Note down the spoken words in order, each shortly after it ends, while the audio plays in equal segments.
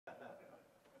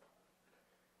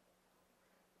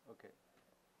Okay.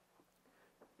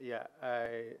 Yeah,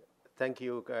 I thank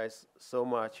you guys so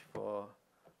much for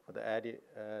the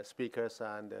speakers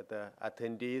and the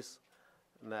attendees,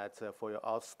 that for your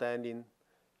outstanding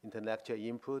intellectual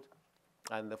input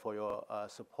and for your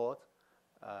support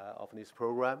of this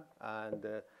program,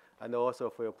 and also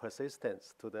for your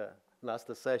persistence to the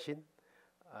last session.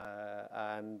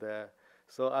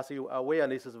 So as you are aware,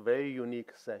 this is a very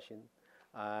unique session,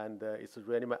 and it's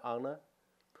really my honor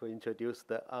to introduce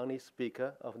the only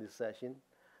speaker of this session,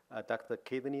 Dr.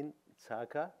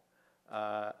 Czajka.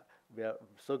 We are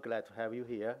so glad to have you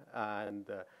here. And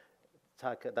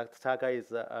Dr. Czajka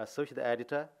is associate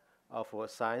editor of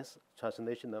Science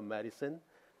Translational Medicine.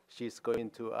 She's going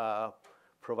to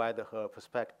provide her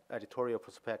editorial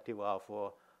perspective of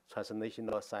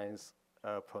translational science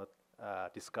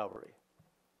discovery.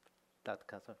 Dr.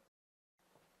 Czajka.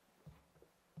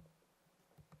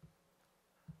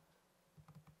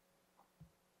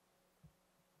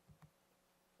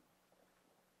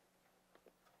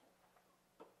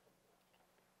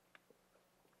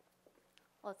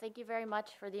 Well, thank you very much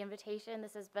for the invitation.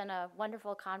 This has been a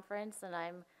wonderful conference, and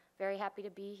I'm very happy to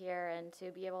be here and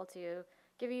to be able to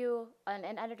give you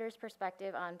an editor's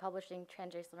perspective on publishing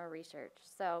translational research.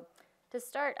 So to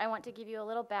start, I want to give you a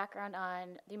little background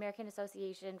on the American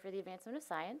Association for the Advancement of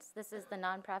Science. This is the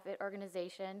nonprofit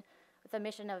organization with a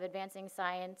mission of advancing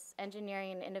science,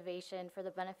 engineering, and innovation for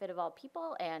the benefit of all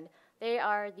people, and they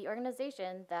are the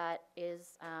organization that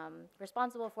is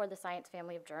responsible for the science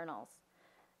family of journals.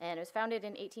 And it was founded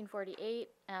in 1848.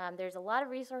 There's a lot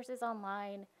of resources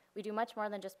online. We do much more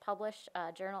than just publish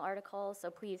journal articles,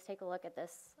 so please take a look at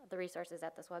the resources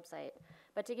at this website.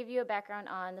 But to give you a background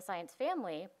on the science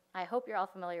family, I hope you're all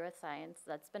familiar with science.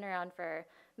 That's been around for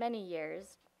many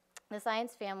years. The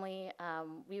science family,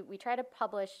 we try to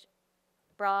publish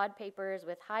broad papers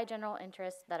with high general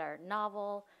interest that are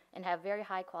novel and have very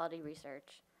high quality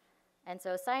research. And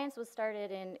so science was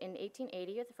started in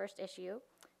 1880 with the first issue.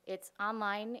 It's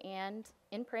online and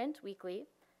in print weekly.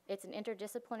 It's an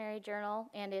interdisciplinary journal,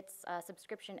 and it's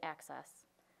subscription access.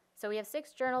 So we have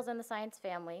 6 journals in the science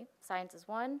family. Science is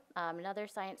one, another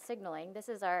Science Signaling. This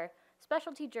is our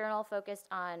specialty journal focused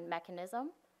on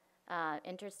mechanism,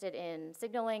 interested in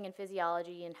signaling and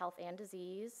physiology in health and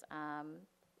disease,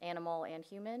 animal and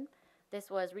human. This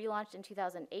was relaunched in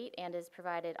 2008 and is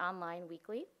provided online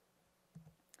weekly.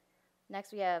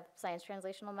 Next, we have Science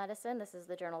Translational Medicine. This is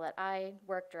the journal that I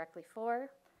work directly for.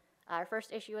 Our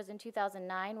first issue was in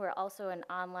 2009. We're also an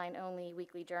online-only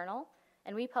weekly journal,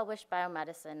 and we publish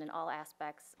biomedicine in all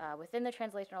aspects within the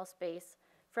translational space,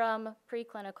 from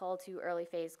preclinical to early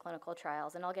phase clinical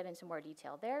trials, and I'll get into more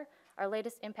detail there. Our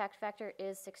latest impact factor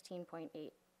is 16.8.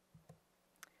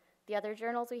 The other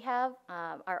journals we have,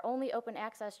 our only open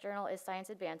access journal is Science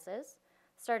Advances.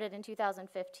 Started in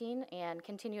 2015 and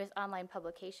continuous online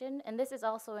publication, and this is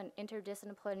also an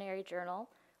interdisciplinary journal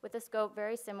with a scope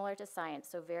very similar to science,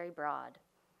 so very broad.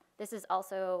 This is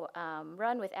also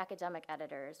run with academic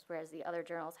editors, whereas the other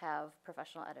journals have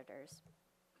professional editors.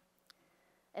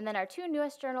 And then our 2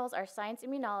 newest journals are Science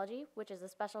Immunology, which is a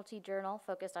specialty journal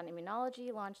focused on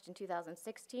immunology, launched in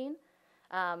 2016.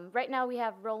 Right now we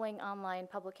have rolling online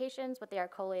publications, but they are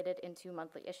collated into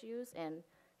monthly issues. And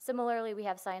similarly, we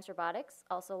have Science Robotics,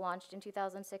 also launched in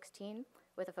 2016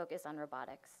 with a focus on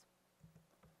robotics.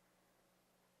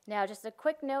 Now, just a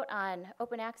quick note on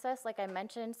open access. Like I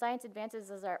mentioned, Science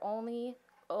Advances is our only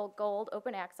gold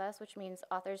open access, which means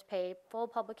authors pay full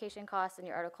publication costs and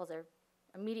your articles are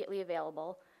immediately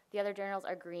available. The other journals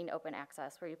are green open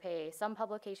access, where you pay some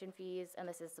publication fees, and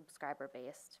this is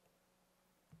subscriber-based.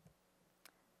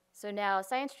 So now,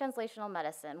 Science Translational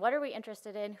Medicine. What are we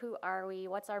interested in? Who are we?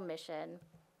 What's our mission?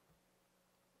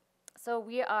 So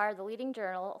we are the leading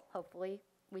journal, hopefully,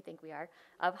 we think we are,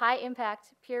 of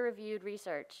high-impact, peer-reviewed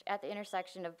research at the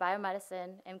intersection of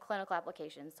biomedicine and clinical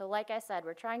applications. So like I said,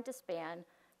 we're trying to span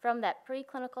from that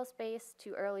preclinical space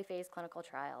to early-phase clinical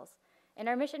trials. And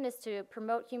our mission is to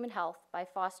promote human health by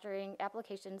fostering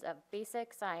applications of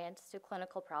basic science to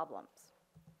clinical problems.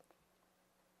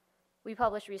 We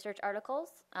publish research articles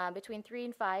between 3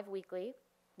 and 5 weekly.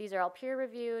 These are all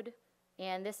peer-reviewed,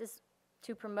 and this is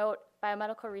to promote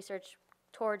biomedical research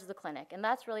towards the clinic, and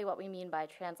that's really what we mean by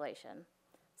translation,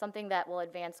 something that will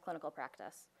advance clinical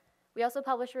practice. We also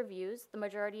publish reviews. The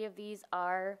majority of these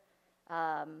are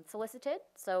solicited,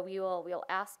 so we'll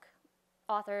ask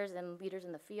authors and leaders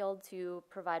in the field to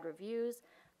provide reviews.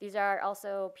 These are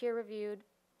also peer-reviewed.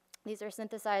 These are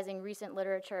synthesizing recent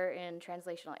literature in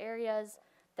translational areas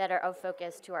that are of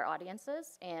focus to our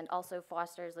audiences, and also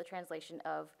fosters the translation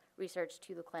of research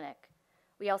to the clinic.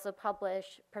 We also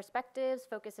publish perspectives,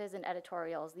 focuses, and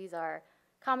editorials. These are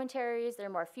commentaries. They're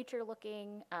more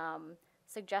future-looking,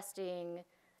 suggesting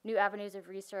new avenues of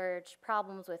research,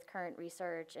 problems with current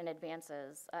research, and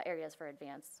advances, areas for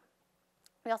advance.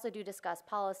 We also do discuss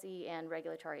policy and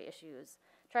regulatory issues,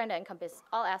 trying to encompass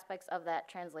all aspects of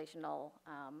that translational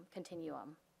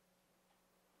continuum.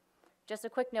 Just a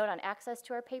quick note on access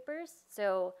to our papers.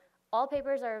 So all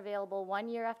papers are available 1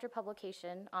 year after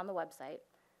publication on the website.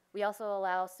 We also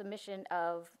allow submission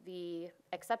of the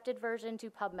accepted version to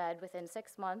PubMed within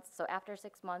 6 months. So after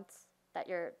 6 months,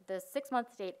 the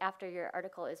 6-month date after your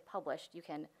article is published, you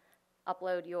can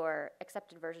upload your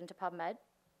accepted version to PubMed.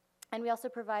 And we also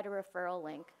provide a referral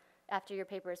link. After your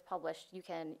paper is published, you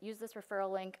can use this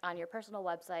referral link on your personal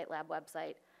website, lab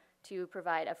website, to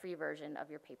provide a free version of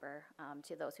your paper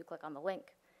to those who click on the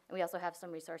link. And we also have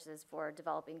some resources for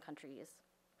developing countries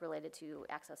related to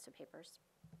access to papers.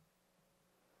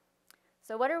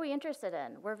 So what are we interested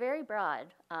in? We're very broad,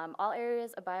 all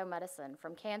areas of biomedicine,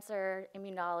 from cancer,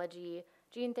 immunology,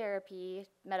 gene therapy,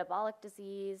 metabolic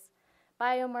disease,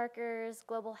 biomarkers,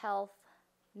 global health,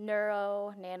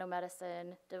 neuro,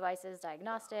 nanomedicine, devices,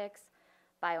 diagnostics,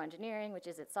 bioengineering, which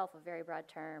is itself a very broad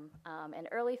term, and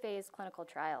early phase clinical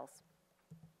trials.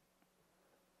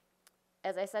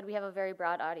 As I said, we have a very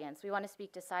broad audience. We want to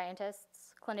speak to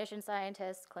scientists,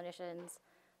 clinicians,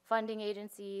 funding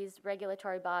agencies,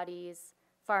 regulatory bodies,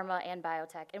 pharma, and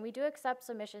biotech. And we do accept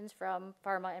submissions from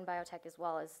pharma and biotech as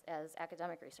well as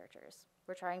academic researchers.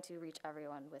 We're trying to reach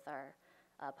everyone with our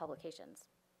publications.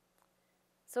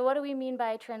 So what do we mean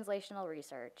by translational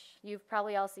research? You've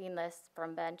probably all seen this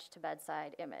from bench to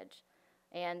bedside image.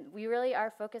 And we really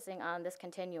are focusing on this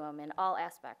continuum in all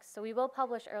aspects. So we will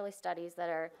publish early studies that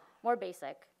are more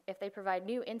basic if they provide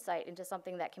new insight into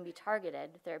something that can be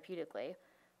targeted therapeutically.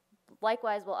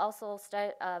 Likewise, we'll also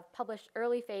publish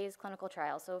early phase clinical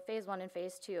trials, so phase 1 and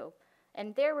phase 2.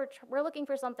 And there we're looking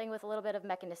for something with a little bit of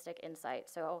mechanistic insight.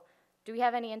 So do we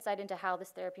have any insight into how this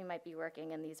therapy might be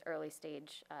working in these early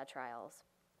stage trials?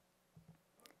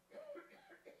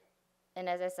 And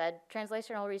as I said,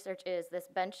 translational research is this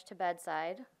bench to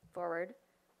bedside forward.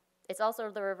 It's also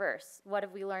the reverse. What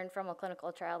have we learned from a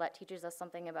clinical trial that teaches us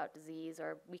something about disease,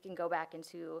 or we can go back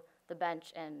into the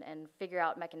bench and figure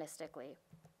out mechanistically.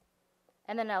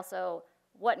 And then also,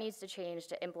 what needs to change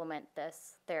to implement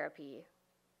this therapy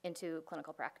into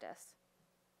clinical practice?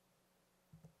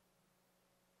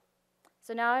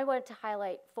 So now I want to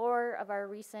highlight 4 of our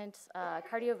recent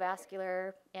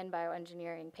cardiovascular and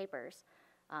bioengineering papers.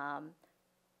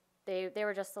 They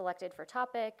were just selected for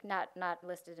topic, not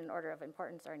listed in order of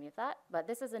importance or any of that, but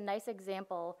this is a nice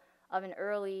example of an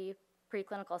early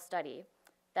preclinical study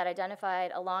that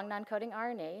identified a long non-coding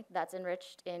RNA that's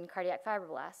enriched in cardiac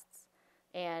fibroblasts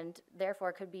and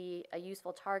therefore could be a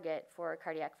useful target for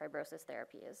cardiac fibrosis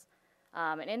therapies.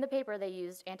 And in the paper, they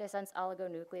used antisense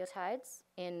oligonucleotides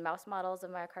in mouse models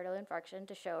of myocardial infarction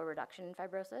to show a reduction in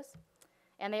fibrosis.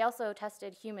 And they also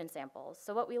tested human samples.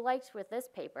 So what we liked with this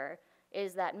paper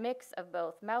is that mix of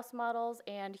both mouse models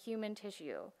and human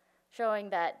tissue, showing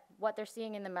that what they're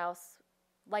seeing in the mouse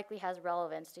likely has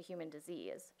relevance to human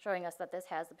disease, showing us that this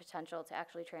has the potential to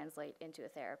actually translate into a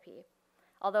therapy.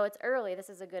 Although it's early, this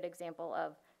is a good example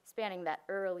of spanning that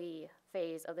early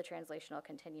phase of the translational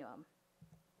continuum.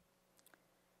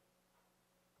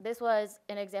 This was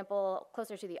an example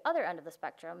closer to the other end of the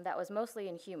spectrum that was mostly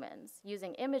in humans,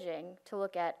 using imaging to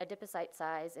look at adipocyte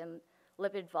size and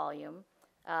lipid volume,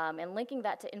 and linking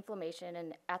that to inflammation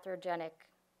and atherosclerotic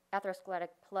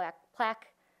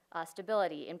plaque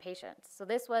stability in patients. So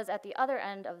this was at the other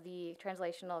end of the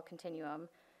translational continuum,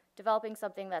 developing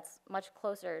something that's much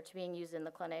closer to being used in the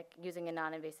clinic using a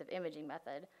non-invasive imaging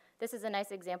method. This is a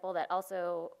nice example that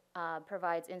also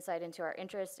provides insight into our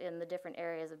interest in the different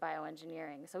areas of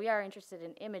bioengineering. So we are interested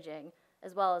in imaging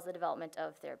as well as the development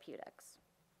of therapeutics.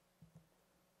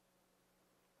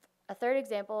 A third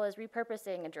example is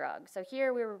repurposing a drug. So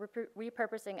here we were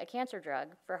repurposing a cancer drug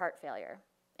for heart failure.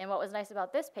 And what was nice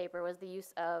about this paper was the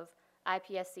use of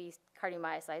iPSC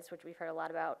cardiomyocytes, which we've heard a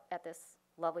lot about at this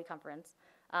lovely conference.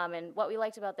 And what we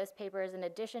liked about this paper is in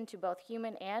addition to both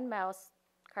human and mouse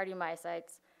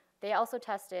cardiomyocytes, they also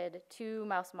tested 2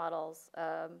 mouse models,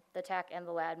 the TAC and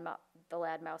the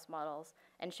LAD mouse models,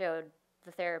 and showed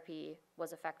the therapy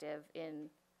was effective in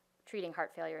treating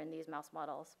heart failure in these mouse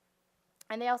models.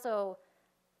 And they also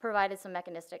provided some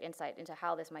mechanistic insight into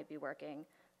how this might be working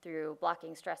through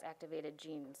blocking stress-activated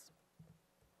genes.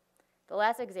 The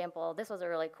last example, this was a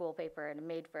really cool paper and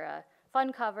made for a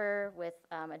fun cover with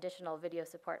additional video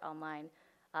support online.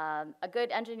 A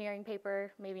good engineering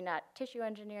paper, maybe not tissue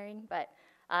engineering, but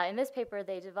in this paper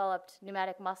they developed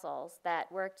pneumatic muscles that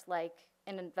worked like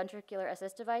a ventricular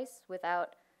assist device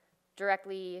without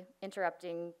directly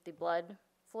interrupting the blood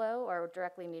flow or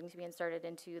directly needing to be inserted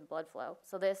into the blood flow.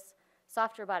 So this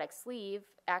soft robotic sleeve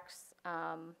acts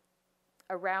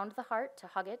around the heart to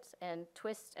hug it and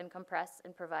twist and compress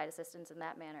and provide assistance in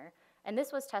that manner. And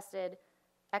this was tested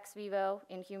ex vivo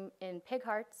in pig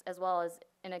hearts as well as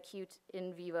an acute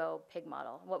in vivo pig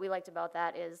model. What we liked about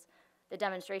that is the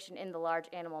demonstration in the large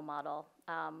animal model,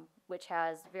 which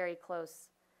has very close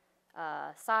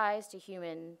size to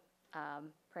human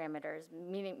parameters,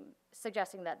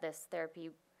 suggesting that this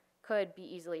therapy could be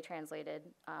easily translated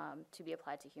to be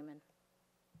applied to human.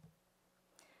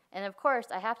 And of course,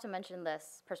 I have to mention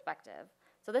this perspective.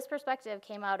 So this perspective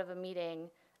came out of a meeting,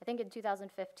 I think in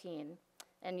 2015,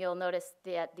 and you'll notice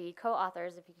that the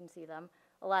co-authors, if you can see them,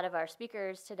 a lot of our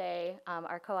speakers today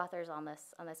are co-authors on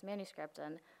this manuscript.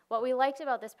 And what we liked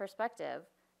about this perspective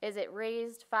is it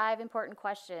raised 5 important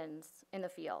questions in the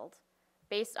field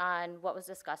based on what was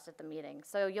discussed at the meeting.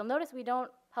 So you'll notice we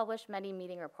don't publish many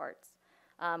meeting reports,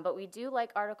 but we do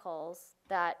like articles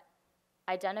that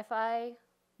identify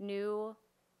new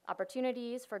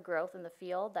opportunities for growth in the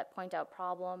field, that point out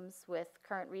problems with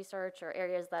current research or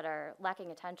areas that are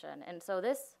lacking attention. And so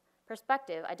this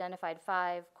perspective identified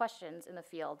 5 questions in the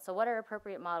field. So what are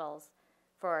appropriate models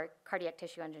for cardiac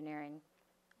tissue engineering?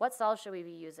 What cells should we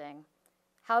be using?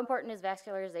 How important is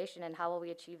vascularization and how will we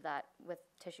achieve that with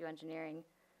tissue engineering?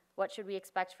 What should we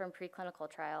expect from preclinical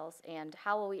trials, and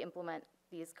how will we implement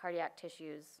these cardiac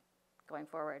tissues going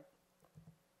forward?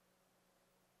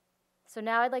 So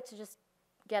now I'd like to just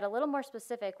get a little more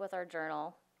specific with our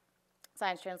journal,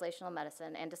 Science Translational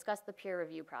Medicine, and discuss the peer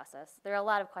review process. There are a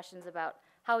lot of questions about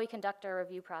how we conduct our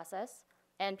review process,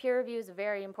 and peer review is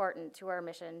very important to our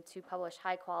mission to publish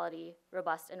high quality,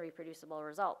 robust, and reproducible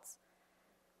results.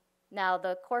 Now,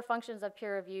 the core functions of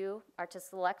peer review are to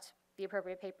select the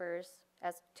appropriate papers,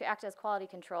 to act as quality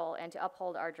control, and to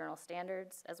uphold our journal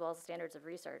standards, as well as the standards of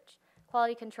research.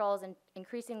 Quality control is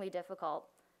increasingly difficult,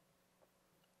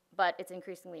 but it's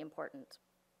increasingly important.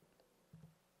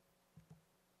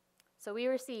 So we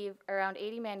receive around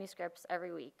 80 manuscripts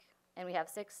every week, and we have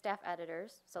 6 staff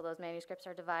editors, so those manuscripts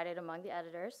are divided among the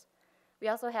editors. We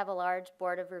also have a large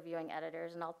board of reviewing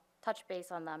editors, and I'll touch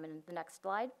base on them in the next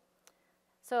slide.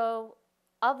 So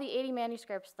of the 80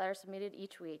 manuscripts that are submitted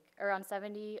each week, around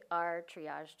 70 are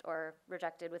triaged or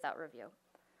rejected without review.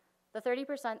 The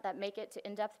 30% that make it to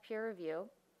in-depth peer review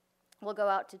will go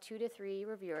out to 2 to 3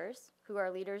 reviewers who are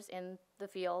leaders in the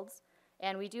fields,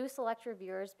 and we do select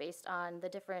reviewers based on the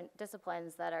different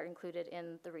disciplines that are included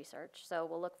in the research. So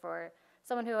we'll look for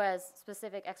someone who has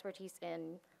specific expertise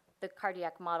in the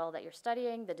cardiac model that you're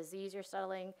studying, the disease you're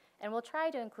studying, and we'll try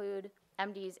to include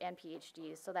MDs and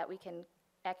PhDs so that we can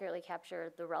accurately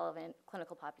capture the relevant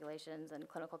clinical populations and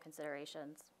clinical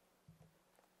considerations.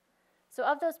 So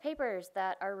of those papers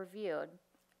that are reviewed,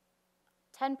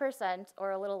 10%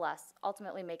 or a little less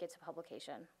ultimately make it to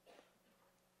publication.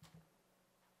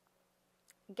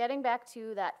 Getting back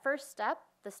to that first step,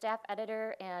 the staff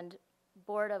editor and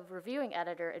board of reviewing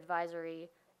editor advisory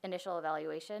initial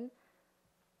evaluation,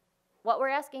 what we're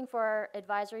asking for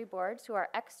advisory boards who are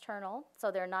external, so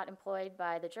they're not employed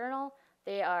by the journal,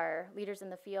 they are leaders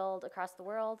in the field across the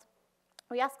world.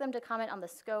 We ask them to comment on the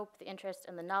scope, the interest,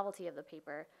 and the novelty of the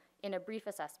paper in a brief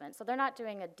assessment. So they're not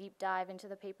doing a deep dive into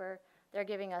the paper, they're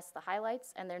giving us the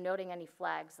highlights and they're noting any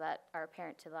flags that are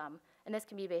apparent to them. And this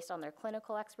can be based on their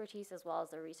clinical expertise as well as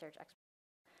their research expertise.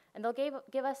 And they'll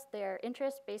give us their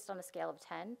interest based on a scale of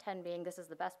 10, 10 being this is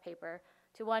the best paper,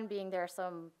 to 1 being there are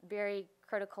some very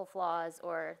critical flaws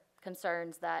or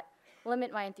concerns that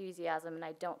limit my enthusiasm and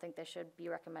I don't think this should be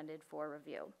recommended for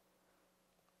review.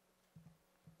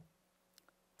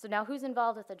 So now who's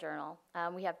involved with the journal?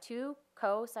 We have 2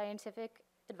 co-scientific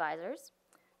advisors,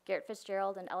 Garrett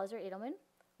Fitzgerald and Eliezer Edelman.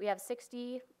 We have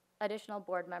 60 additional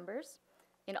board members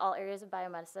in all areas of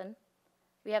biomedicine.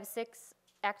 We have 6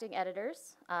 acting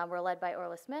editors. We're led by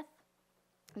Orla Smith.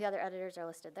 The other editors are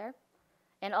listed there.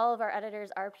 And all of our editors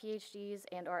are PhDs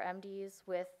and or MDs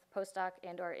with postdoc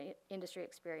and or industry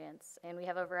experience. And we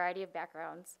have a variety of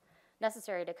backgrounds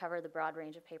necessary to cover the broad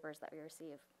range of papers that we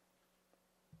receive.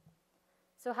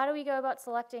 So how do we go about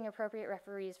selecting appropriate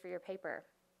referees for your paper?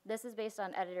 This is based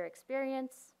on editor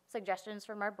experience, suggestions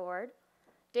from our board,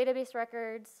 database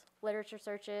records, literature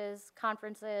searches,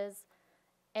 conferences,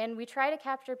 and we try to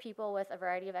capture people with a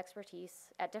variety of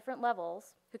expertise at different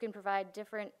levels who can provide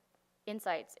different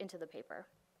insights into the paper.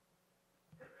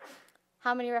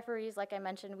 How many referees? Like I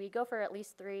mentioned, we go for at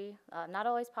least 3. Not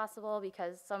always possible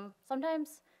because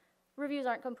sometimes reviews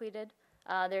aren't completed,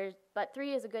 but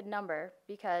 3 is a good number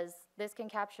because this can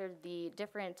capture the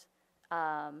different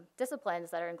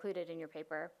disciplines that are included in your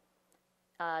paper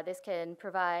This can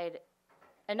provide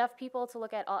enough people to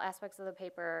look at all aspects of the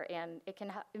paper, and it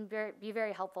can be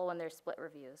very helpful when there's split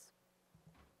reviews.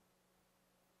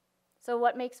 So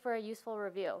what makes for a useful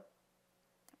review?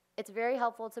 It's very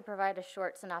helpful to provide a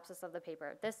short synopsis of the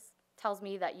paper. This tells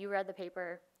me that you read the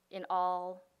paper in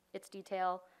all its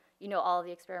detail, you know all of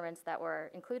the experiments that were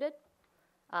included,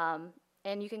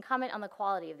 and you can comment on the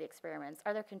quality of the experiments.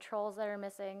 Are there controls that are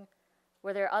missing?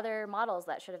 Were there other models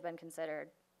that should have been considered?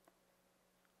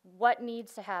 What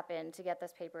needs to happen to get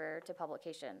this paper to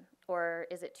publication? Or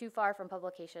is it too far from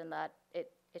publication that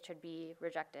it should be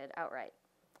rejected outright?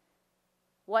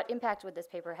 What impact would this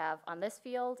paper have on this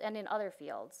field and in other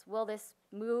fields? Will this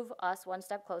move us one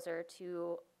step closer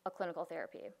to a clinical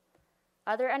therapy?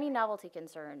 Are there any novelty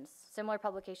concerns? Similar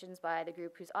publications by the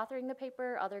group who's authoring the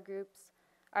paper, other groups?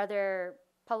 Are there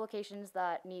publications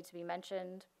that need to be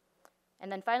mentioned?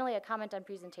 And then finally, a comment on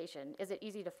presentation. Is it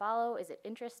easy to follow? Is it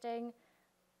interesting?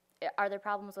 Are there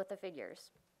problems with the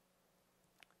figures?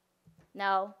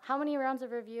 Now, how many rounds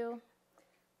of review?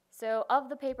 So of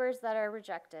the papers that are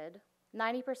rejected,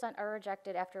 90% are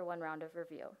rejected after one round of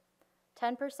review.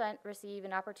 10% receive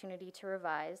an opportunity to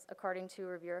revise according to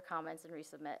reviewer comments and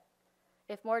resubmit.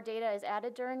 If more data is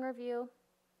added during review,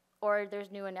 or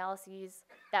there's new analyses,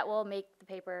 that will make the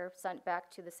paper sent back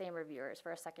to the same reviewers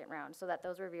for a second round so that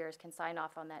those reviewers can sign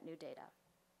off on that new data.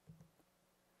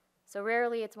 So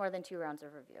rarely it's more than 2 rounds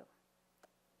of review.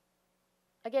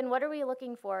 Again, what are we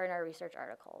looking for in our research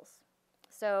articles?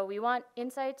 So we want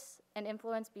insights and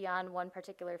influence beyond one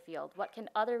particular field. What can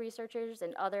other researchers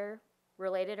in other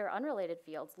related or unrelated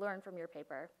fields learn from your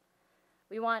paper?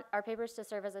 We want our papers to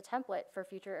serve as a template for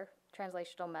future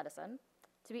translational medicine,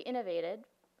 to be innovated,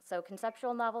 so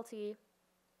conceptual novelty,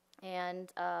 and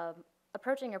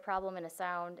approaching a problem in a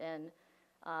sound and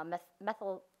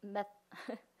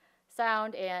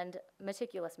sound and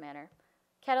meticulous manner,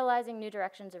 catalyzing new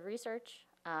directions of research,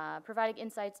 providing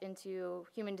insights into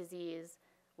human disease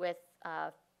with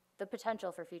the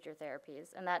potential for future therapies.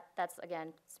 And that's,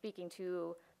 again, speaking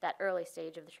to that early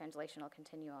stage of the translational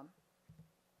continuum.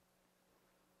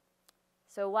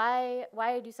 So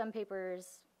why do some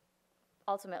papers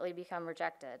ultimately become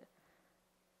rejected?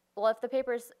 Well, if the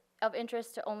paper's of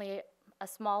interest to only a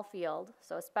small field,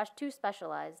 so too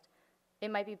specialized, it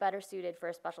might be better suited for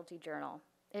a specialty journal.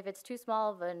 If it's too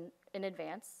small of an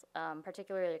advance,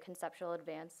 particularly a conceptual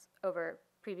advance over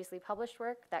previously published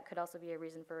work, that could also be a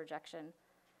reason for rejection.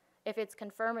 If it's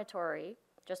confirmatory,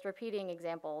 just repeating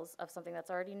examples of something that's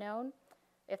already known,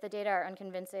 if the data are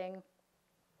unconvincing,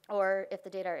 or if the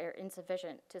data are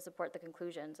insufficient to support the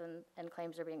conclusions and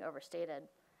claims are being overstated.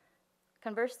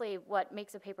 Conversely, what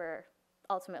makes a paper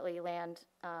ultimately land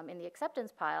in the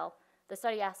acceptance pile, the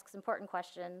study asks important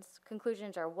questions,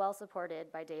 conclusions are well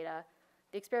supported by data,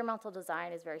 the experimental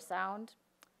design is very sound,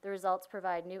 the results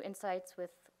provide new insights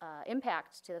with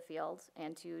impact to the field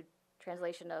and to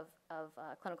translation of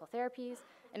clinical therapies,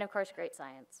 and of course, great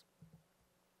science.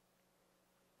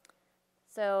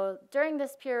 So during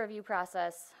this peer review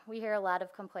process, we hear a lot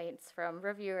of complaints from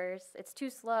reviewers. It's too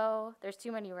slow, there's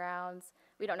too many rounds,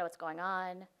 we don't know what's going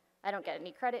on, I don't get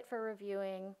any credit for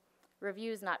reviewing,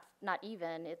 review's not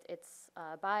even, it's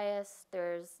biased,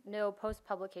 there's no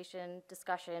post-publication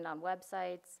discussion on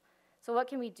websites. So what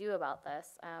can we do about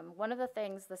this? One of the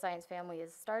things the science family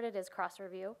has started is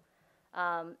cross-review.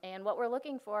 And what we're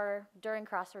looking for during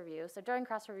cross-review, so during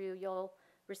cross-review, you'll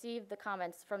receive the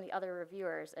comments from the other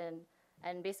reviewers,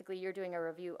 and basically you're doing a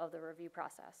review of the review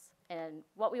process. And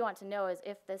what we want to know is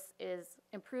if this is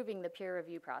improving the peer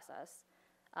review process.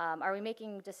 Are we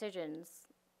making decisions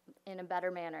in a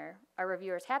better manner? Are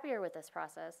reviewers happier with this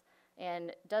process?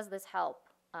 And does this help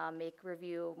make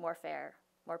review more fair,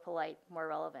 more polite, more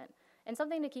relevant? And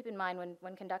something to keep in mind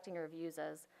when conducting reviews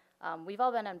is we've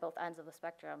all been on both ends of the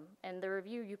spectrum, and the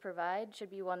review you provide should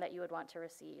be one that you would want to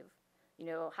receive. You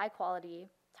know, high quality,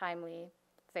 timely,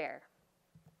 fair.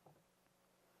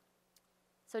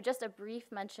 So just a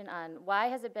brief mention on why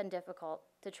has it been difficult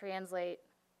to translate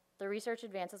the research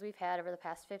advances we've had over the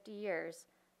past 50 years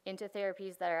into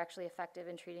therapies that are actually effective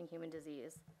in treating human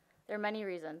disease. There are many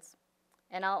reasons,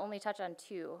 and I'll only touch on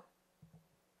 2.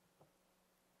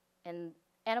 In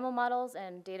animal models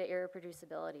and data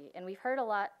irreproducibility. And we've heard a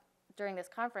lot during this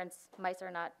conference, mice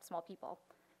are not small people.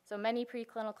 So many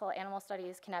preclinical animal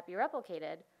studies cannot be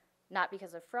replicated, not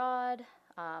because of fraud,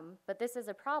 but this is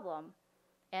a problem.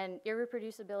 And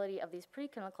irreproducibility of these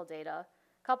preclinical data,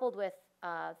 coupled with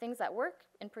things that work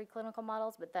in preclinical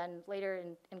models, but then later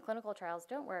in clinical trials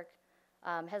don't work,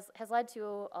 has led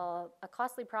to a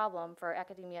costly problem for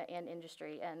academia and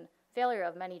industry and failure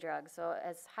of many drugs. So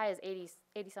as high as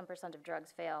 80% of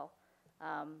drugs fail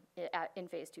in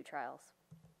phase 2 trials.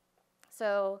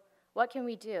 So what can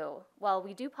we do? Well,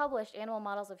 we do publish animal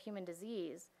models of human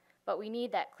disease, but we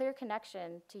need that clear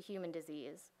connection to human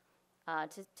disease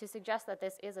to suggest that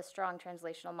this is a strong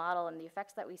translational model, and the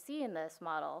effects that we see in this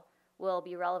model will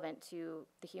be relevant to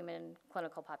the human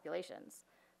clinical populations.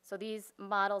 So these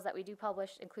models that we do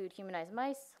publish include humanized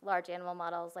mice, large animal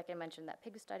models, like I mentioned, that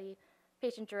pig study,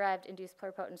 patient-derived induced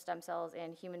pluripotent stem cells,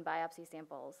 and human biopsy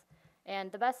samples.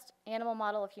 And the best animal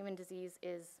model of human disease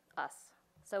is us.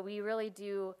 So we really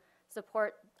do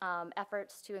support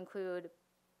efforts to include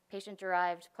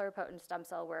patient-derived pluripotent stem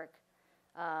cell work.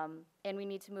 And we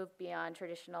need to move beyond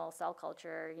traditional cell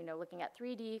culture, looking at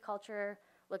 3D culture,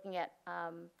 looking at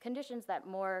conditions that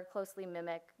more closely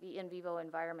mimic the in vivo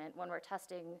environment when we're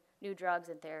testing new drugs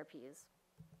and therapies.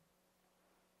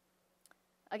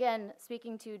 Again,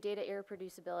 speaking to data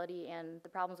irreproducibility and the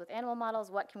problems with animal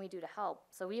models, what can we do to help?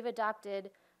 So we've adopted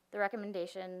the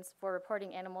recommendations for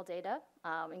reporting animal data,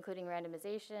 including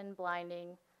randomization,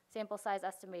 blinding, sample size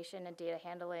estimation, and data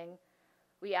handling.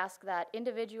 We ask that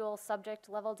individual subject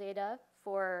level data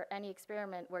for any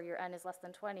experiment where your N is less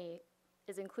than 20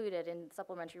 is included in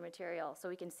supplementary material so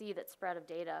we can see that spread of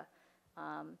data.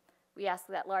 We ask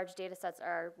that large data sets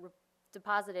are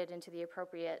deposited into the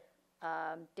appropriate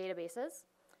databases.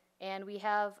 And we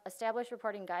have established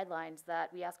reporting guidelines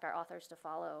that we ask our authors to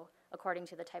follow according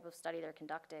to the type of study they're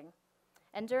conducting.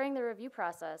 And during the review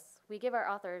process, we give our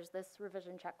authors this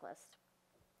revision checklist.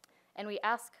 And we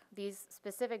ask these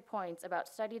specific points about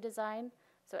study design.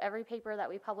 So every paper that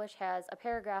we publish has a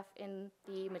paragraph in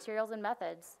the materials and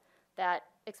methods that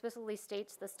explicitly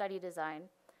states the study design.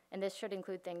 And this should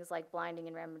include things like blinding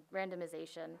and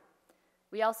randomization.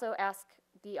 We also ask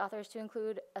the authors to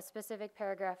include a specific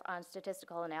paragraph on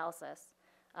statistical analysis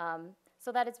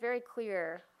so that it's very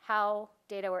clear how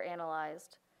data were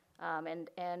analyzed.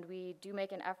 And we do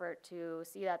make an effort to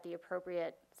see that the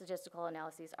appropriate statistical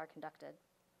analyses are conducted.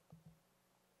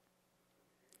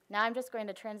 Now I'm just going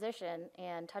to transition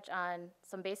and touch on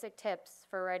some basic tips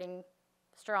for writing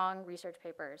strong research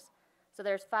papers. So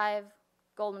there's 5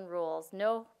 golden rules.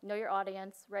 Know your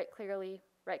audience, write clearly,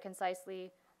 write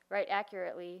concisely, write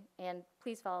accurately, and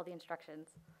please follow the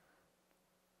instructions.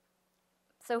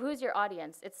 So who's your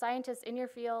audience? It's scientists in your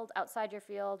field, outside your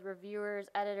field, reviewers,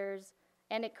 editors,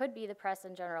 and it could be the press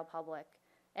and general public.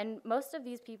 And most of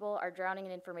these people are drowning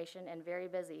in information and very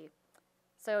busy.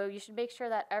 So you should make sure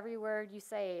that every word you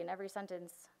say in every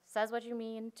sentence says what you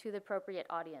mean to the appropriate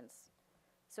audience.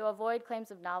 So avoid claims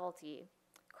of novelty.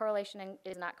 Correlation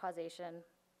is not causation.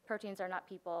 Proteins are not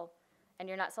people. And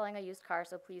you're not selling a used car,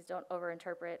 so please don't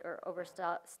overinterpret or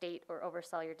overstate or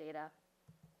oversell your data.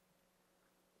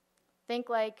 Think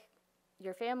like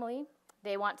your family.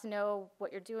 They want to know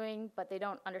what you're doing, but they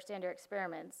don't understand your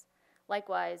experiments.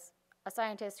 Likewise, a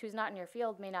scientist who's not in your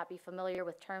field may not be familiar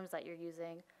with terms that you're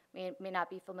using, may not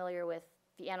be familiar with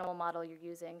the animal model you're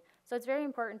using. So it's very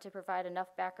important to provide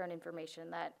enough background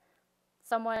information that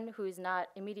someone who's not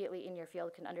immediately in your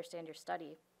field can understand your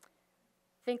study.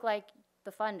 Think like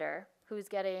the funder who's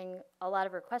getting a lot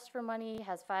of requests for money,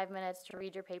 has 5 minutes to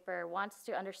read your paper, wants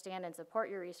to understand and support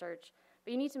your research,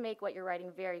 but you need to make what you're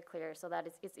writing very clear so that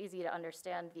it's easy to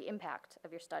understand the impact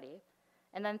of your study.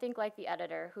 And then think like the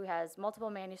editor who has multiple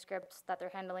manuscripts that they're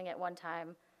handling at one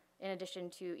time, in addition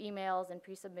to emails and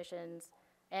pre-submissions.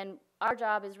 And our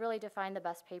job is really to find the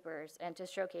best papers and to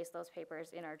showcase those papers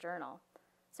in our journal.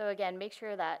 So again, make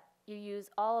sure that you use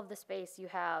all of the space you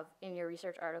have in your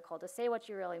research article to say what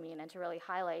you really mean and to really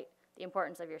highlight the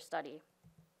importance of your study.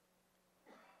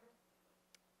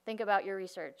 Think about your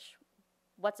research.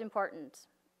 What's important?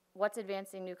 What's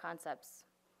advancing new concepts?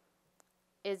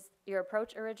 Is your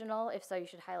approach original? If so, you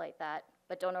should highlight that,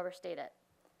 but don't overstate it.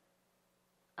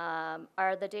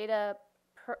 Are the data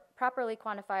properly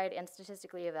quantified and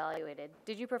statistically evaluated?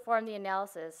 Did you perform the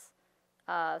analysis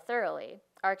thoroughly?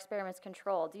 Are experiments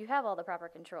controlled? Do you have all the proper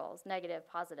controls, negative,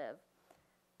 positive?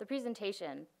 The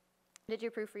presentation, did you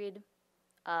proofread?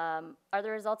 Are the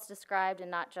results described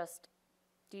and not just,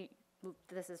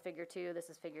 this is figure 2, this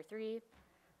is figure 3?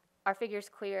 Are figures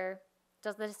clear?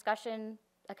 Does the discussion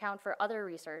account for other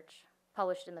research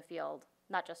published in the field,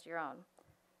 not just your own?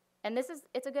 And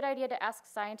it's a good idea to ask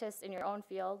scientists in your own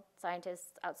field,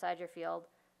 scientists outside your field,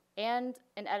 and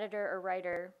an editor or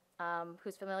writer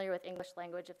who's familiar with English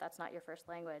language if that's not your first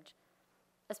language.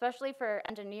 Especially for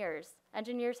engineers.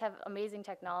 Engineers have amazing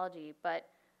technology, but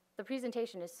the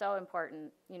presentation is so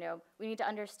important. We need to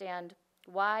understand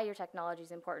why your technology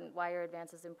is important, why your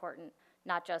advance is important,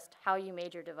 not just how you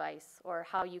made your device or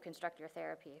how you construct your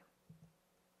therapy.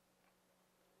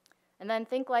 And then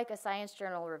think like a science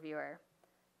journal reviewer.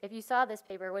 if you saw this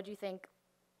paper, would you think,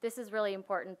 this is really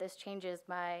important, this changes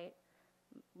my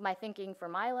thinking for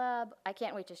my lab, I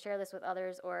can't wait to share this with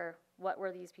others, or what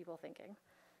were these people thinking?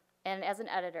 And as an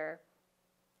editor,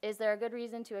 is there a good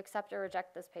reason to accept or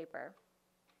reject this paper?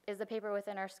 Is the paper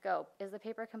within our scope? Is the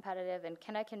paper competitive? And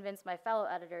can I convince my fellow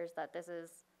editors that this is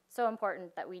so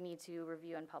important that we need to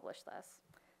review and publish this?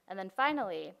 And then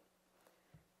finally,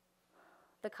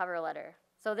 the cover letter.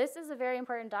 So this is a very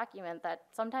important document that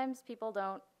sometimes people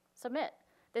don't submit.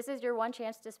 This is your one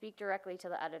chance to speak directly to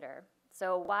the editor.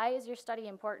 So why is your study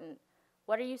important?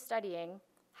 What are you studying?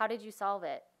 How did you solve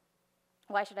it?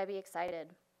 Why should I be excited?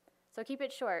 So keep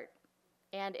it short.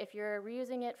 And if you're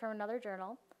reusing it from another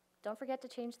journal, don't forget to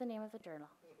change the name of the journal.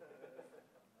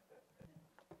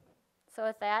 So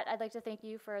with that, I'd like to thank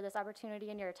you for this opportunity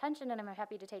and your attention, and I'm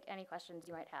happy to take any questions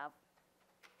you might have.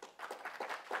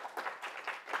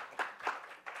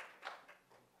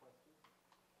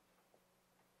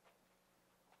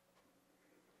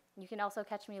 You can also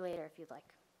catch me later if you'd like.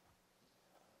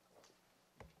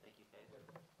 Thank you, Kate.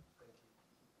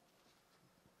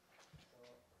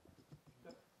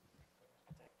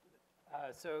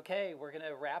 Okay, we're going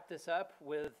to wrap this up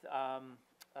with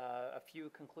a few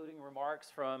concluding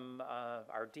remarks from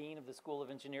our Dean of the School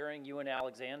of Engineering, Ewan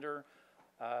Alexander.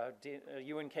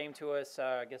 Ewan came to us,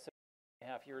 I guess,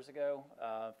 2.5 years ago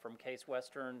from Case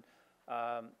Western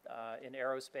in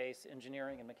aerospace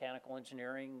engineering and mechanical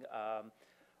engineering.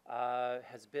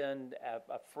 Has been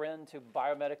a friend to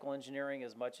biomedical engineering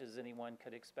as much as anyone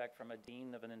could expect from a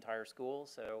dean of an entire school.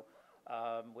 So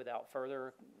without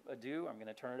further ado, I'm going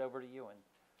to turn it over to Ewan.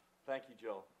 Thank you,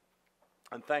 Joel.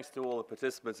 And thanks to all the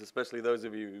participants, especially those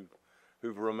of you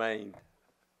who've remained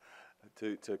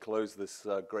to close this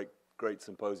great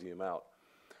symposium out.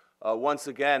 Once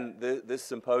again, this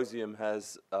symposium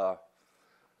has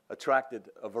attracted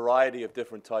a variety of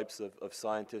different types of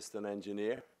scientists and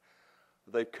engineers.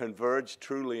 They've converged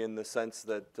truly in the sense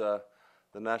that the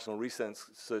National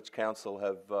Research Council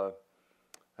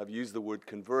have used the word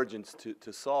convergence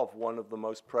to solve one of the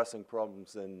most pressing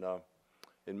problems in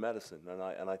medicine.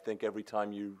 And I think every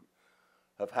time you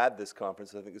have had this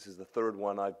conference, I think this is the third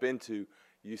one I've been to,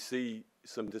 you see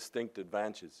some distinct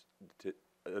advances.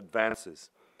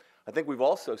 I think we've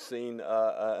also seen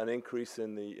an increase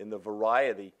in the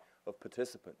variety of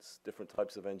participants, different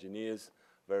types of engineers,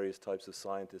 various types of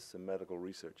scientists and medical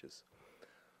researchers.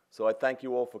 So I thank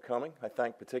you all for coming. I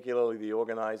thank particularly the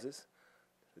organizers,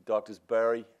 Drs.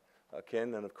 Barry,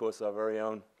 Kin, and of course our very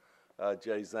own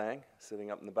Jay Zhang,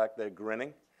 sitting up in the back there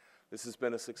grinning. This has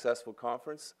been a successful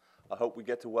conference. I hope we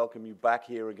get to welcome you back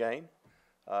here again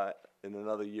in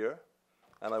another year.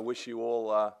 And I wish you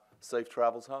all safe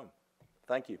travels home.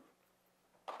 Thank you.